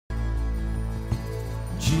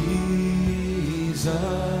Jesus,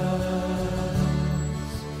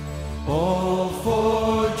 all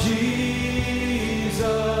for Jesus,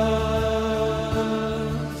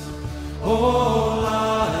 all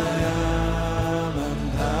I am and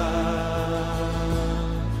have,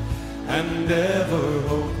 and ever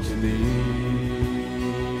hope to be.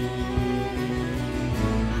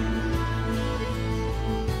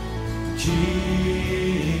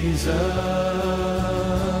 Jesus,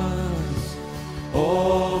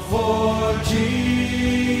 all for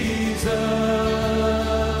Jesus,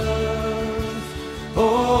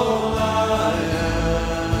 all I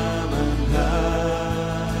am and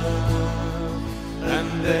have,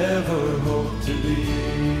 and ever hope to be.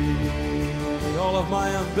 All of my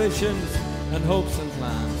ambitions and hopes and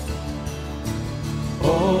plans,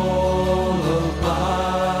 all of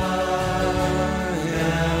my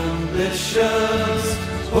ambitions,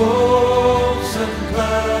 hopes and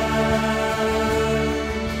plans,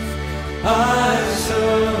 I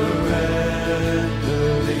surrender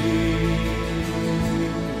these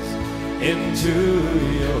into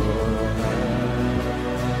your hands.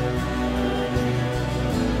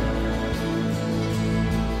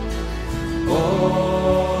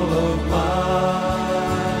 All of my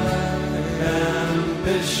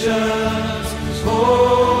ambitions,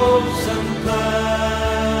 hopes and plans,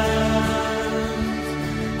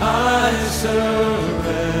 I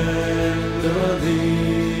surrender these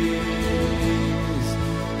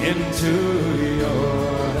into your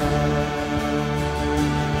hands.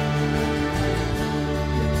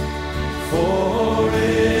 For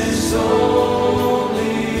it's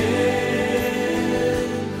only in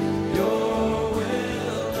your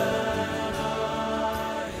will that I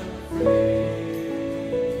am free.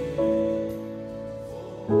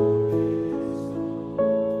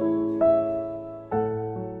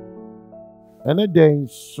 And a day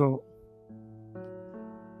so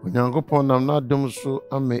Onyankopon nam na dom so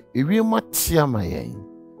ame ewie matia mayen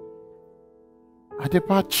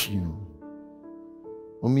adepa chi no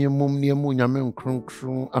omiemum ne mu nyame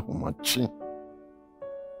nkronkron ahomachi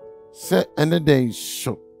se ene day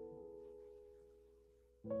so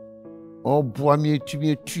oboa me etumi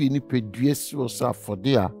etu ni pedue si wo sa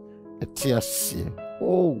afode a ete ase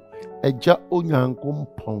eja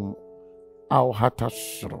Onyankopon aw hata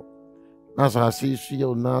soro na sa se su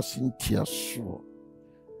ye na sintia so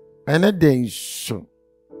ene day so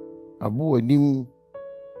abu anim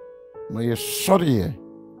my sorry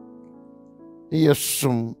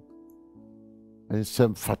yesum and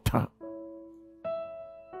sem fata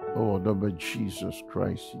double Jesus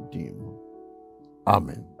Christ dim.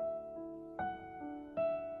 Amen.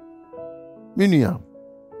 Minia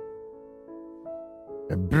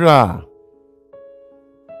ebra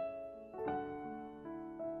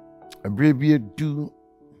bi du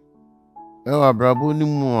ewa brabo ni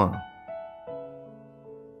mu a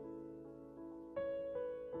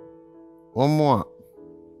omo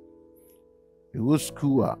it was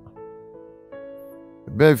school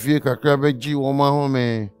be fie kakra be gi wo ma ho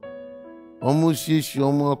me omo sisi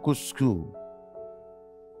omo akọ school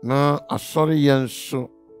na asori yen so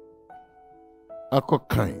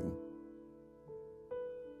akokan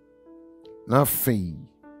na fei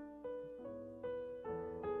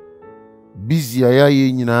busy aya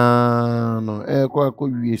ye nyina no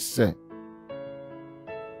akọwie se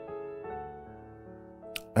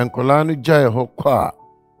enkola no jai ho kwa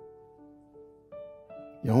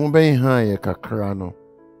ye ho ben ha ye kakra no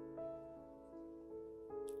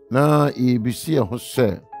na ebisi ho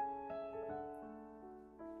se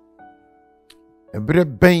ebre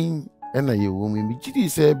ben ena ye wo mi gidi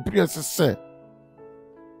se ebre se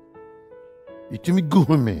itimi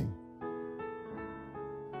gu me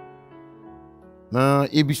na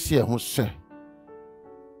ebisi ho se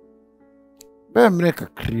be mre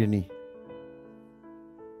kakra ni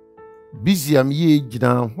busy am ye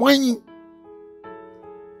gina hwan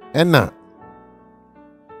ena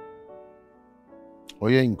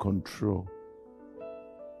oye in control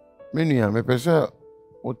menu me pese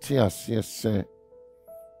oti ase se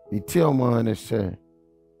iti o ma ne se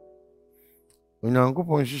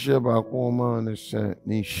Onyankopon hihye ba ko o ma ne se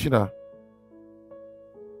ni hira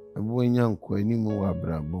abo nyanko animu wa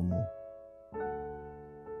brabo mu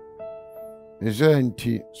eze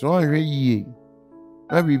nti so anhwe yie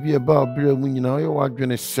na bibi eba obra mu nyina oye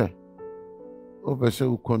wadwene se obese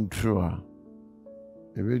u control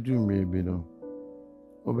ebedu mrebi no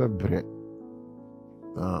obebre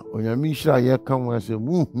onyame hira ye kan wa se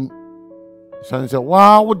muhu sanse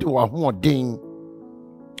wa wode wa ho odin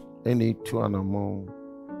ene tu anamo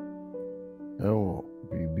ewo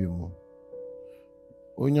bibi mu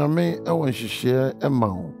onyame ewo nhihye ema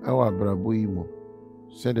wo ewo abrabo yi mu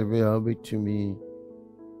said the way I'll be to me.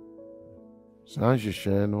 Sanji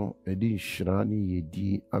Shano, Edi Shrani,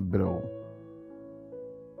 Yedi Abro.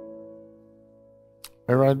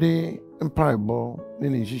 Erade Empire Ball,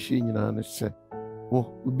 Nini Shishin and said, oh,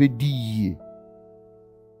 be D.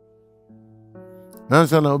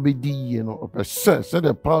 Nansan na obedi no opese said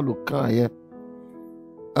the Paulo kan ye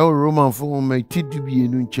e Roman fo ma tidibie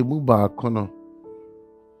no nchemu ba kono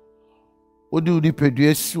odi odi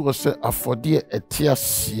pedue si wo se afode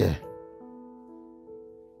etiase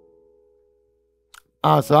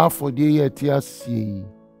asa afode ye etiase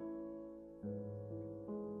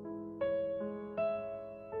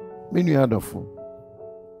menu adofo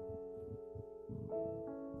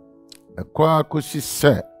ekwa akosi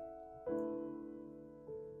se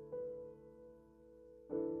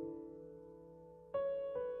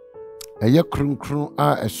eye krunkron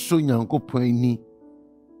a eso Nyankopon ani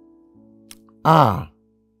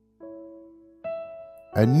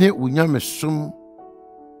ene unyamesom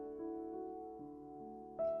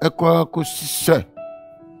ekwa ko sise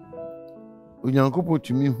Nyankopon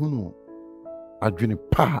tumi hunu adwene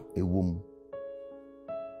pa ewom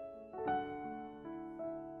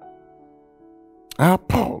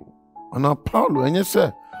Paul enye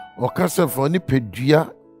se okase fo ni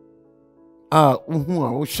pedua uhu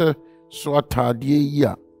a wo hye so atade yi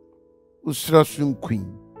a usra sun queen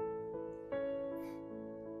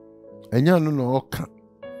enya no no oka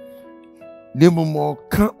nemu mo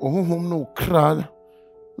ka ohonhom no kra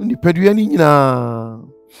ni pedua ni nyina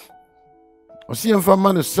osiyemfa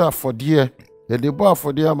ma no sa afode ye de bo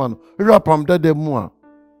afode ama no rapam dada mu a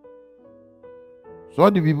so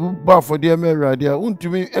de bibu bo afode ma awrade a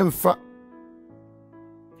untumi emfa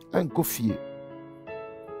enkofie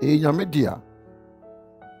nyame dia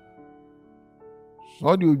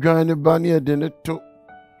so de odwan ne ba ne de ne to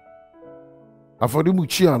afode mu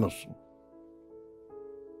chia no so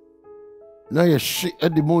na ye hye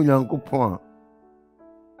ede mo Nyankopon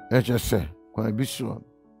a ejese kwa bisu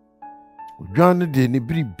odwan ne de ne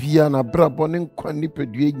biribia na brabo ne nkwa ne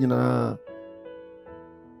pedue nyina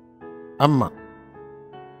ama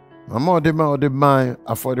ode man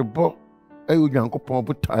afode bo ayo Nyankopon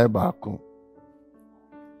botae baako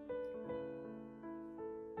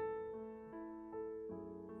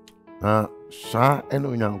sa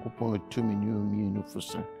eno Nyankopon tumi ni omienu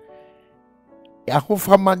fosa ya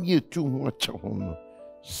hofa man ye tu ho ache ho no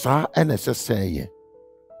sa ene seseye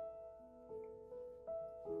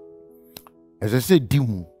esese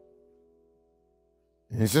dimu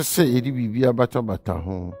esese edi bibia bata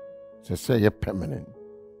ho seseye permanent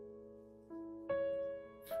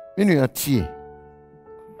inu ya tie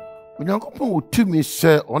Nyankopon otumi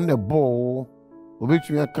se on the ball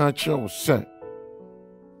obetumi aka kire wo se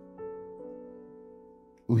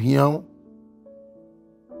uhiao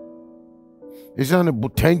isane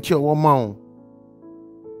butanchi womao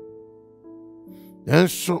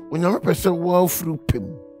enso onyame pese wo afuru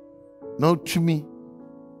pem na otumi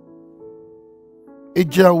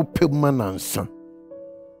eja wo pem manansa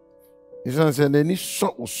isane se nani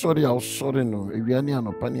so usori a usori no ewiane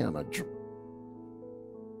anopani anajo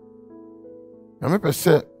onyame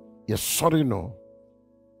pese ye sorry no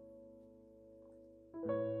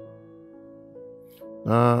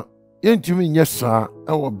yentumi nyesa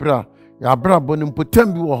ewo bra ya bra bonim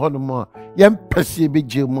potam bi wo honom a yempese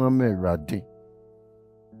beje mu ama Awurade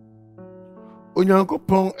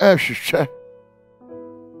Onyankopon ehwehwe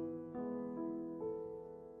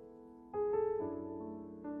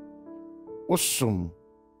osum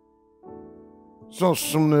so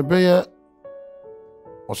sum ne beye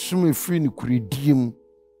osum efiri ni kurediem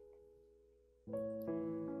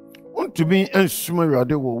ontumi ensum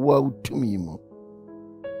Awurade wo wa utumi mu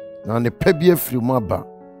na ne pebie firi mu aba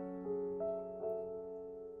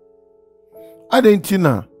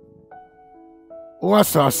adentina o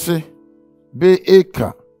asase be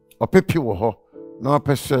eka opepi wo ho na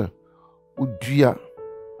opese udua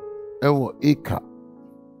ewo eka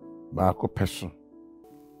ba ko peso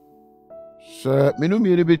se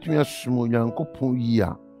menumi ere betumi asum Onyankopon yi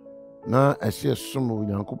a na ese asum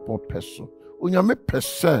Onyankopon peso onyame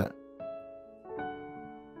pese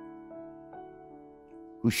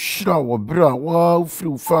ushira wo bra wa ufiri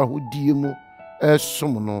ufa hodie mu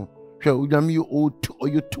esum no hwe onyame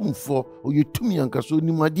oyotumfo oyotumi ankaso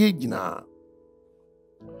nimade agina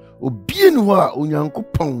obie no a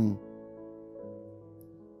Onyankopon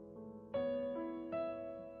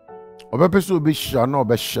obepeso obeshira na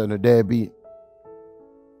obehye no da bi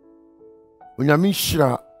onyame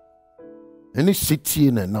shira eni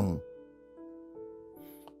sitie na nam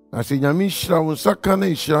na se nyame shira won saka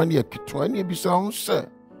na shira ne eketwa ne ebisa won se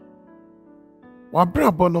wa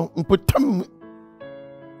brabo no mpotam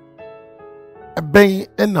bɛn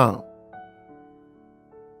ɛna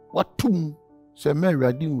watum sɛ mɛ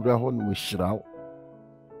Awurade nwura hɔ na wɔahyira wo.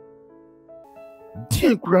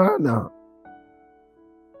 Deɛ koraa na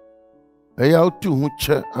ɛyɛ a wotu ho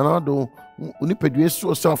kyɛ anaa de onipadua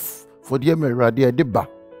soɔ sɛ afɔdeɛ ma Awurade ɛde ba.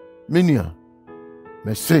 Me nua,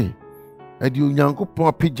 mɛse ɛde Onyankopɔn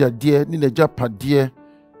apagyadeɛ ne n'agyapadeɛ,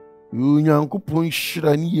 Onyankopɔn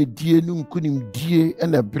hyira ne yɛdie ne nkonimdie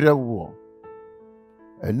ɛna ɛbrɛ wo.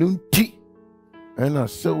 Ɛno nti ɛna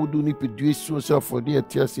sɛ wode onipadua soɔ sɛ afɔdeɛ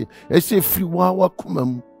ɛte ase ɛsɛ ɛfiri wakoma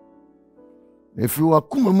mu. Ɛfiri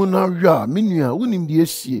wakoma mu na awe a, me nua, wonim deɛ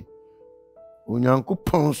asie.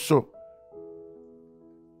 Onyankopɔn so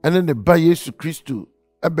ɛne ne ba Yesu Kristo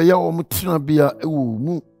ɛbɛyɛ wɔn tenabea ɛwɔ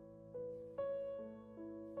mu.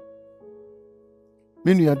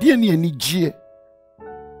 Me nua, deɛ ne anigyeɛ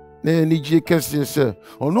na anigyeɛ kɛseɛ sɛ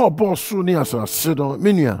ɔno ɔbɔɔ soro ne asase no.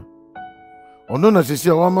 Me nua, ɔno na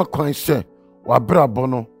sɛ wama kwan sɛ wabrabɔ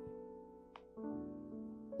no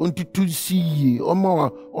ɔntutu nsi yie, ɔma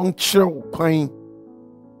ɔnkyerɛ wo kwan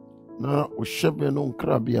na wo hyɛbɛ no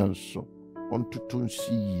nkrabea nso ɔntutu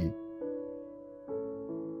nsi yie.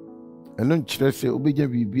 Ɛno nkyerɛ sɛ wobɛnya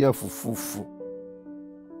biribi afofofo.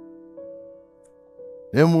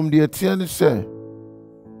 Na mmom deɛ ɛteɛ ne sɛ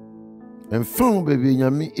ɛmfa wo baabi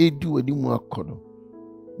Nyame ɛdi w'ani mu akɔ no,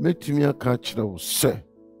 mɛtumi aka akyerɛ wo sɛ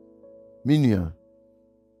me nua,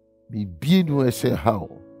 biribi no ɛsɛ haw.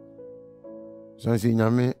 Sane sɛ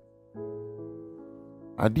Nyame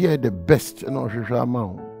adeɛ the best na ɔhwehwɛ ama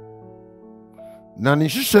wo. Na ne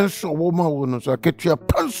nhyehyɛ nso a ɔwɔ ma wo no so akatua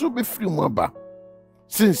pa nso bɛfiri mu aba.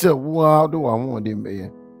 Sen sɛ wo a wode w'ahoɔden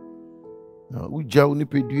bɛyɛ. Na wogya wo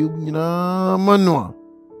nipadua nyinaa ma no a,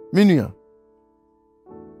 me nua,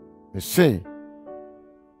 mese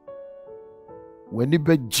w'ani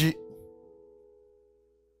bɛgye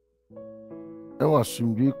ɛwɔ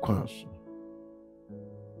asomdwoe kwan so,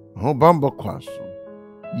 ahobammɔ kwan so,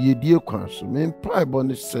 yiedie kwan so. Me mpaebɔ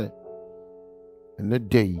ne sɛ ɛnɛ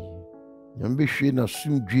da yi Nyame bɛhwie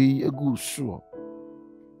n'asomdwoe agu soɔ.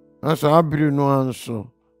 Na saa abere no a nso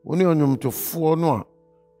wo ne ɔnwomtofoɔ no a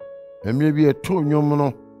mmerɛ bi ɛtoo nnwom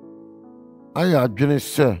no ayɛ adwene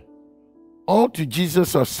sɛ all to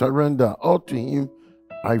Jesus I surrender, all to him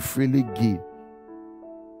I freely give.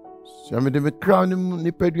 Sɛ mede me kra no mu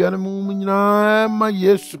nipadua no mu nyinaa ma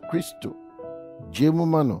Yesu Kristo gye mu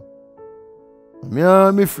ma no,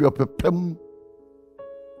 mea mefiri ɔpɛpɛ mu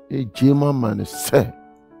gye mu ama no sɛ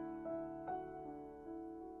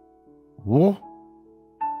wo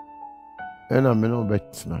ɛna me ne wo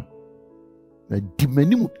bɛtena na di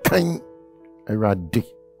m'anim kan Awurade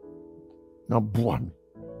na boa me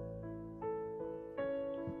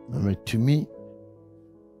na matumi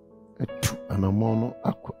atu anammɔn no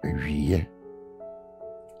akɔ awieɛ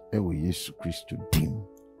ɛwɔ Yesu Kristo din.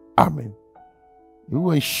 Amen.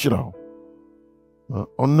 Yehowa nhyira wo na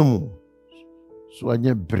ɔnom wo so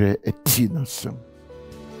anyɛ berɛ atie n'asɛm.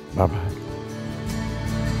 Bye bye.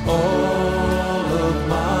 All of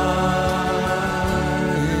my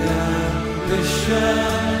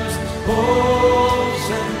ambitions, hopes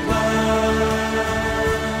and plans,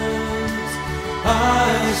 I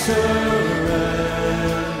surrender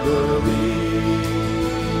these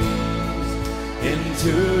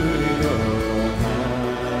into your hands.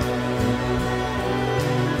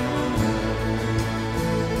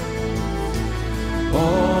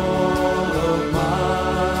 All of my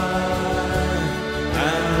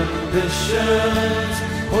ambitions,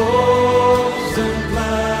 hopes and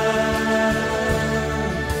plans,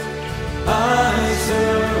 I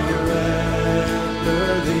surrender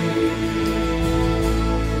these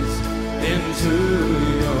into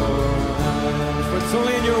your hands. For it's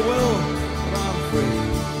only in your will that I'm free.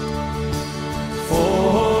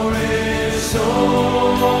 For it's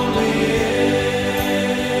only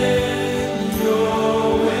in your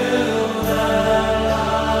will that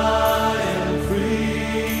I am free.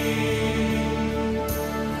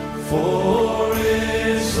 For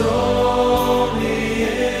it's only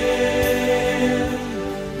in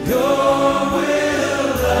your will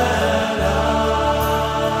that I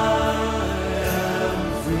am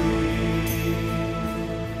free.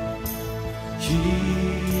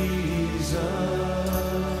 Jesus,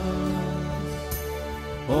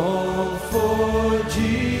 all for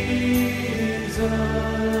Jesus,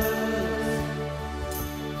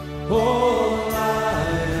 all I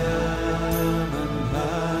am and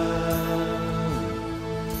have,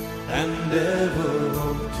 and ever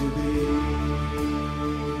hope to be.